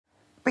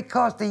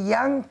because the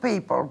young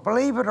people,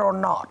 believe it or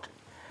not,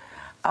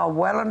 are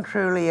well and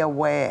truly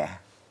aware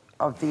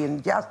of the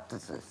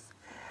injustices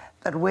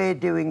that we're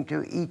doing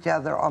to each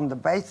other on the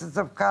basis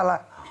of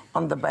colour,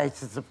 on the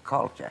basis of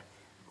culture.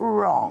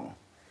 Wrong.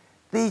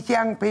 These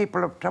young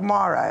people of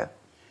tomorrow,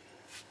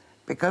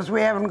 because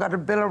we haven't got a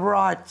Bill of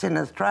Rights in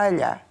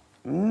Australia,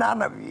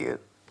 none of you,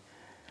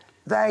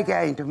 they're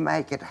going to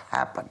make it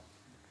happen.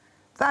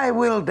 They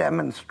will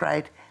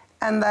demonstrate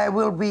and they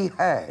will be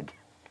heard.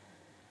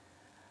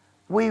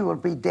 We will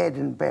be dead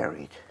and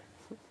buried,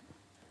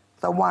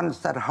 the ones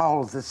that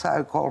hold the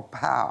so-called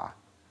power.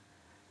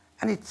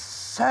 And it's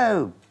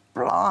so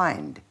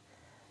blind.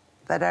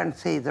 They don't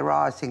see the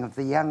rising of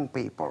the young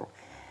people.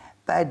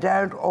 They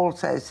don't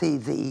also see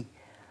the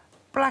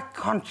black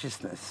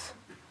consciousness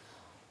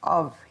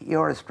of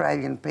your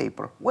Australian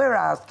people. We're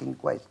asking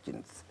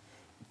questions.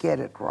 Get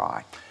it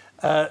right.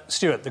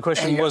 Stuart, the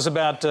question was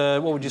about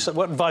what would you say?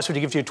 What advice would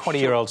you give to your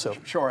 20-year-old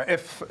self? Sure.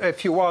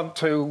 If you want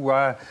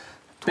to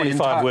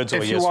 25 words or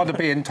yes. If you want to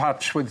be in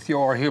touch with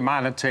your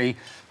humanity,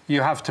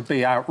 you have to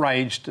be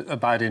outraged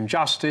about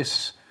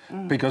injustice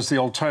because the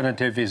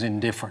alternative is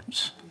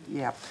indifference.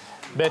 Yep.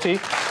 Betty?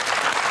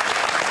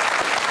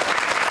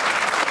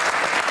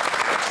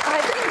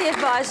 I think the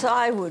advice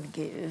I would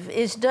give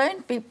is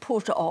don't be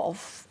put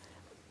off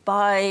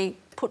by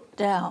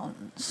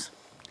put-downs.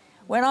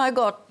 When I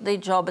got the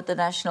job at the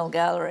National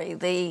Gallery,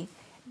 the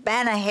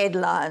banner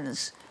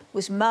headlines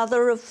was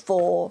 "Mother of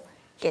 4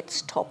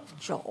 gets top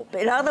job."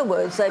 In other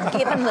words, they've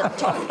given the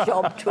top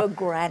job to a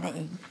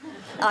granny.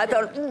 I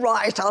thought,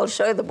 right, I'll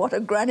show them what a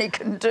granny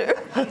can do.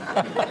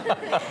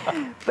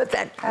 But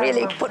that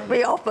really put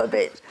me off a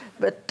bit.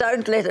 But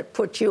don't let it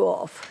put you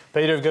off.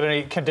 Peter, have you got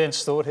any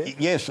condensed thought here?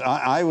 Yes,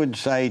 I would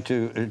say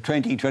to a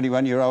 20,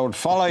 21-year-old,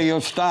 follow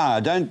your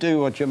star. Don't do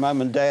what your mum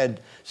and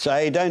dad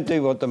say. Don't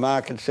do what the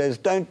market says.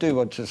 Don't do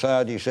what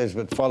society says,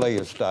 but follow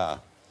your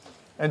star.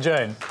 And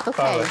Jane? OK.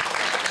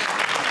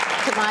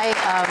 To my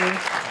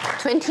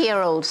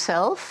 20-year-old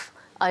self,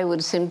 I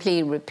would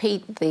simply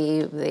repeat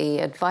the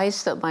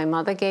advice that my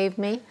mother gave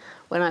me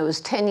when I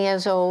was 10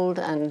 years old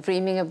and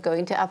dreaming of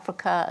going to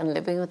Africa and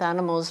living with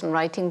animals and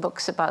writing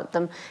books about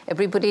them.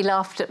 Everybody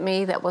laughed at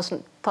me. That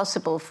wasn't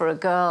possible for a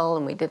girl,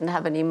 and we didn't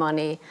have any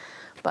money.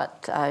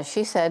 But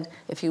she said,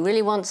 if you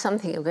really want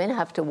something, you're going to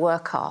have to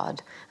work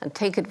hard and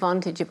take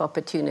advantage of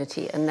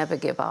opportunity and never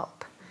give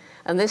up.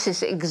 And this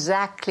is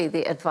exactly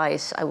the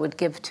advice I would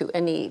give to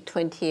any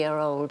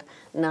 20-year-old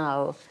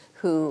now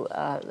who,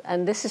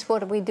 and this is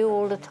what we do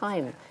all the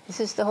time. This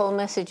is the whole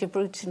message of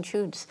Roots and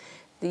Shoots.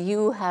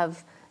 We're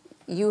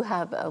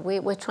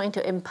trying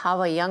to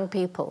empower young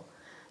people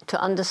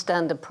to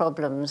understand the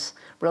problems,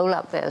 roll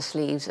up their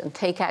sleeves and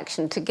take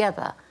action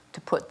together to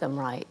put them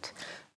right.